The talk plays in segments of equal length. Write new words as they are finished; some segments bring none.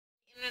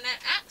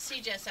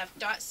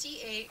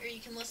shsf.ca, or you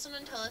can listen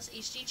on TELUS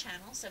HD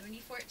channel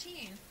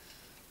 7014.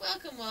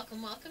 Welcome,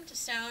 welcome, welcome to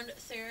Sound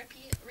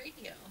Therapy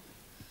Radio.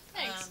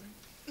 Thanks.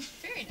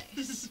 Very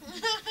nice.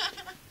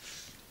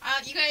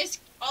 You guys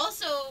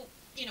also,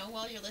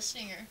 while you're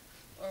listening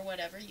or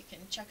whatever, you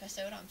can check us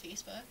out on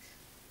Facebook,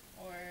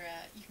 or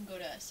you can go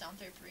to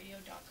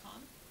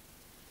soundtherapyradio.com.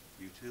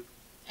 YouTube.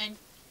 And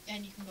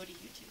you can go to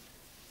YouTube.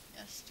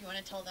 Yes. Do you want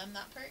to tell them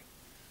that part?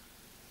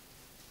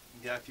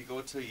 Yeah, if you go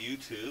to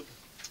YouTube,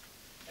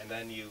 and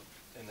then you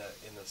in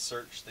the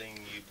search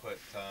thing you put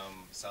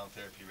Sound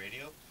Therapy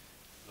Radio,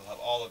 you'll have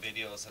all the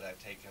videos that I've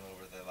taken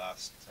over the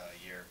last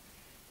year,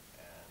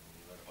 and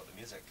you learn about the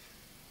music.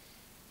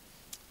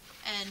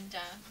 And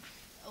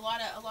a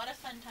lot of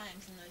fun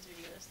times in those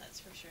videos, that's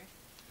for sure.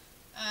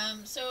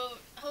 So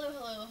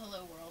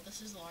hello world.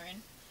 This is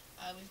Lauren.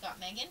 We've got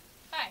Megan.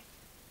 Hi.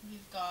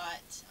 We've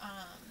got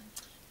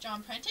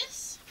John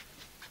Prentice.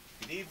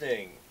 Good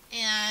evening.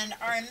 And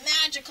our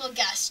magical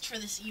guest for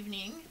this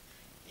evening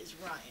is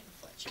Ryan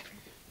Fletcher.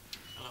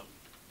 Hello.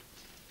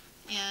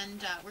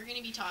 And we're going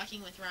to be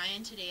talking with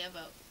Ryan today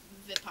about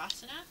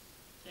Vipassanna.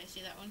 Did I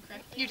say that one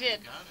correctly? You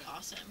did. Got it.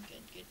 Awesome.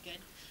 Good.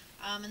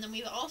 And then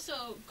we've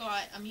also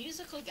got a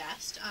musical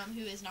guest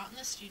who is not in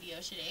the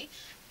studio today,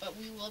 but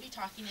we will be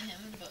talking to him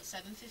at about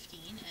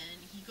 7:15,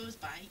 and he goes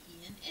by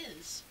Ian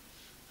Is.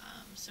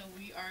 So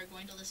we are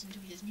going to listen to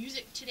his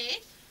music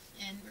today,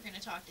 and we're going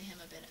to talk to him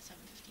a bit at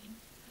 7:15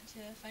 to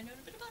find out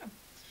a bit about him.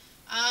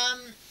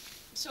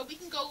 So we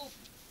can go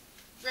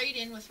right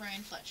in with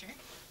Ryan Fletcher.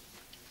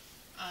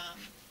 How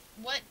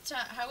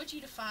would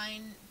you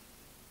define?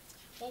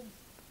 Well,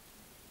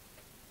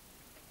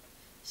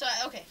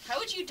 how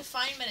would you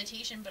define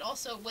meditation? But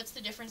also, what's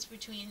the difference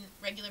between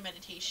regular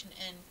meditation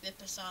and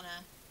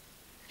Vipassanna?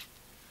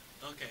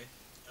 Okay.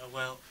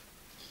 Well,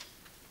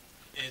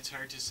 it's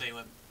hard to say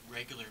what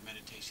regular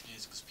meditation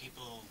is because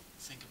people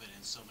think of it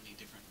in so many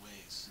different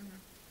ways.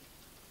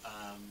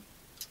 Mm-hmm.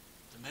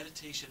 The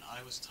meditation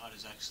I was taught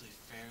is actually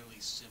fairly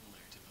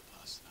similar to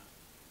Vipassana.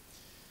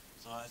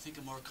 So I think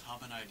a more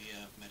common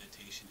idea of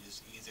meditation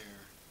is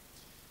either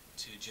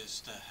to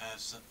just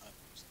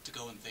to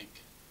go and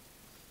think,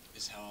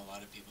 is how a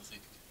lot of people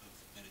think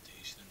of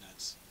meditation, and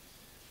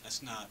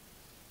that's not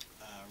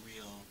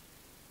real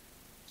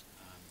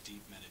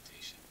deep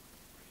meditation.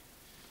 Right?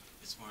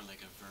 It's more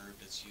like a verb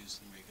that's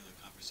used in regular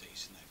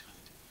conversation, that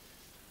kind.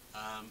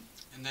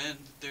 And then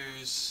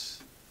there's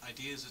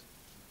ideas of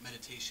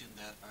meditation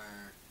that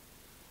are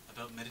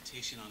about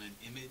meditation on an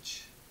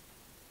image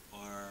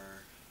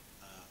or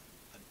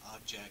an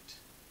object,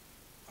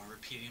 or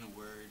repeating a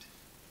word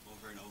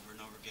over and over and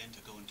over again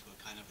to go into a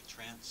kind of a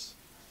trance.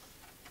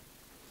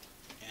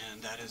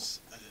 And that is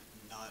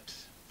not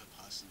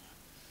Vipassana.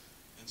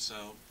 And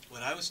so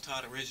what I was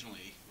taught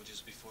originally, which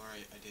is before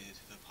I did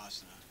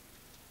Vipassana,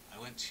 I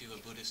went to a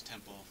Buddhist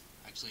temple,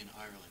 actually in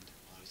Ireland,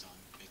 while I was on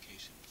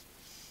vacation.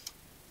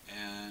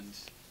 And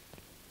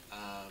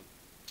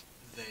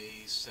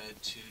they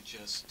said to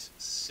just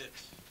sit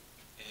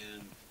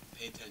and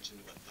pay attention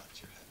to what thoughts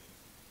you're having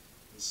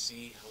and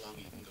see how long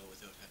you can go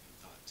without having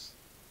thoughts.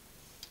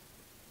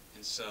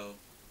 And so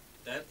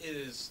that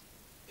is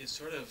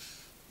sort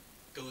of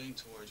going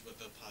towards what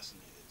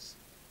Vipassana is.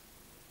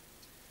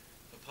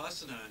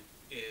 Vipassana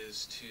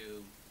is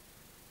to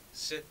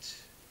sit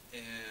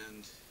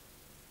and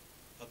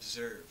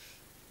observe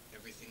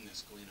everything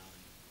that's going on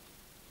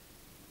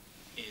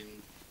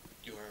in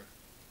your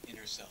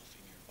inner self,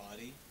 in your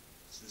body,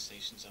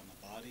 sensations on the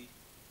body,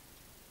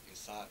 your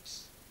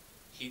thoughts,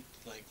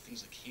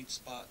 things like heat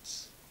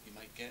spots. You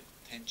might get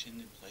tension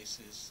in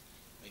places,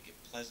 you might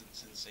get pleasant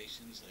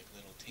sensations like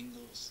little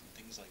tingles and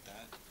things like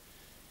that.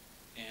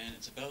 And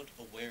it's about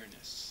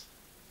awareness.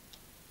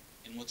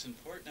 And what's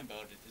important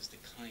about it is the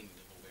kind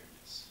of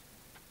awareness.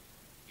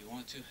 You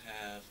want to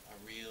have a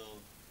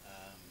real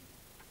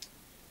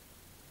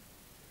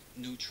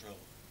neutral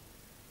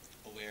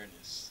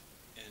awareness.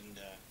 And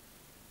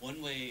one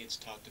way it's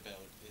talked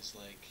about is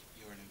like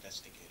you're an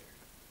investigator.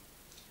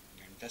 And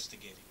you're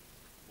investigating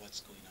what's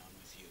going on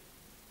with you.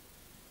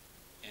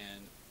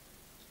 And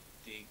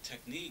the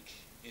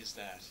technique is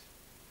that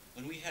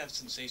when we have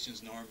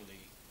sensations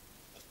normally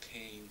of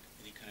pain,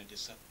 any kind of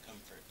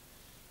discomfort,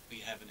 we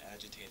have an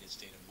agitated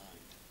state of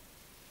mind.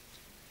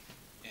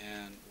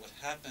 And what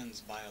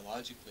happens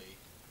biologically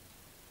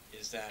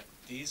is that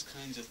these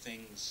kinds of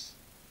things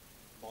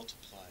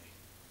multiply.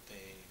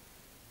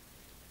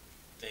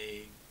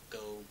 They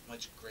go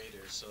much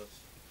greater. So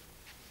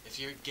if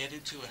you get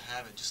into a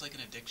habit, just like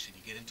an addiction,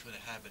 you get into a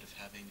habit of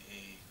having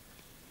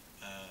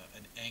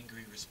an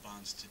angry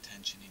response to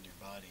tension in your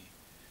body,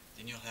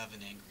 then you'll have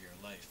an angrier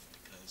life,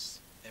 because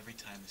every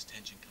time this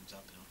tension comes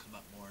up, and it'll come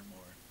up more and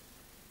more,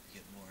 you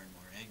get more and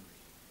more angry.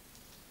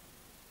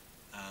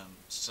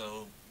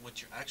 So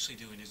what you're actually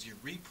doing is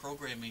you're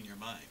reprogramming your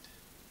mind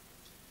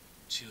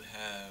to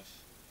have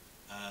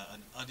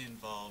an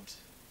uninvolved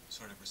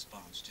sort of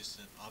response, just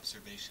an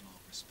observational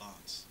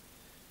response.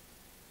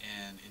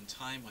 And in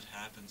time what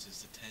happens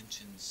is the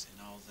tensions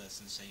and all the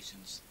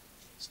sensations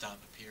stop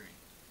appearing,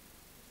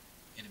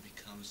 and it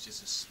becomes becomes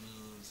just a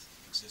smooth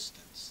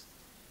existence,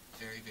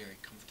 very, very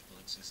comfortable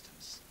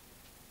existence.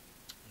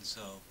 And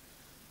so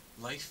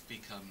life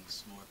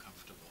becomes more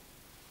comfortable.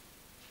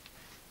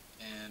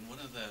 And one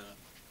of the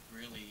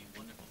really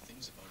wonderful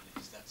things about it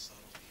is that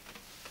subtlety.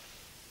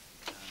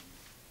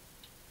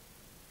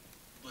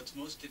 What's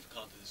most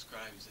difficult to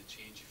describe is the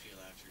change you feel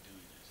after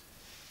doing it,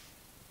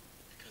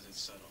 because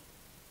it's subtle,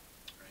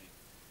 right?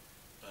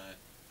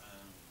 But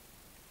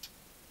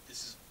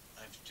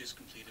I've just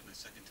completed my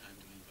second time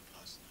doing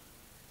Vipassanna,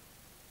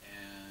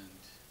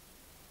 and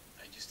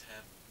I just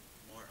have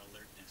more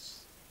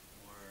alertness,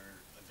 more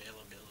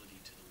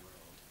availability to the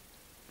world.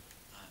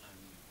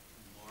 I'm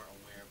more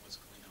aware of what's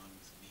going on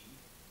with me,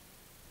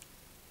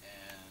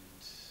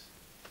 and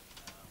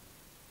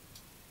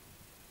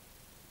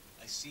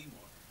I see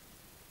more.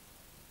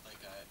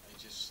 Like I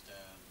just,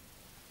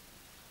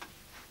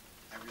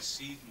 I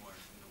receive more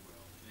from the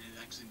world, and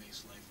it actually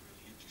makes life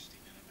really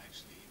interesting, and I'm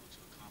actually able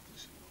to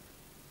accomplish more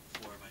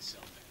for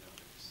myself and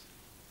others,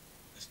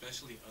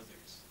 especially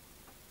others,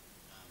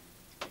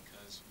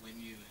 because when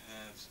you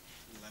have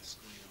less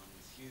going on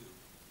with you,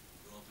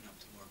 you open up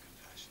to more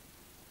compassion,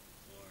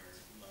 more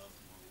love,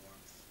 more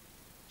warmth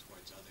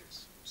towards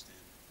others, which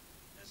then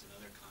has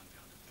another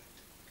compound effect,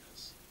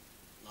 because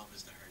love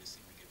is the hardest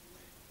thing to give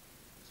away,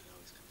 because it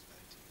always comes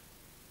back to you,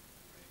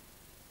 right?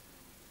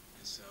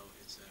 And so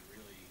it's a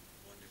really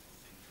wonderful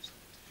thing for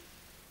someone to do.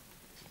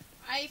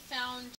 I found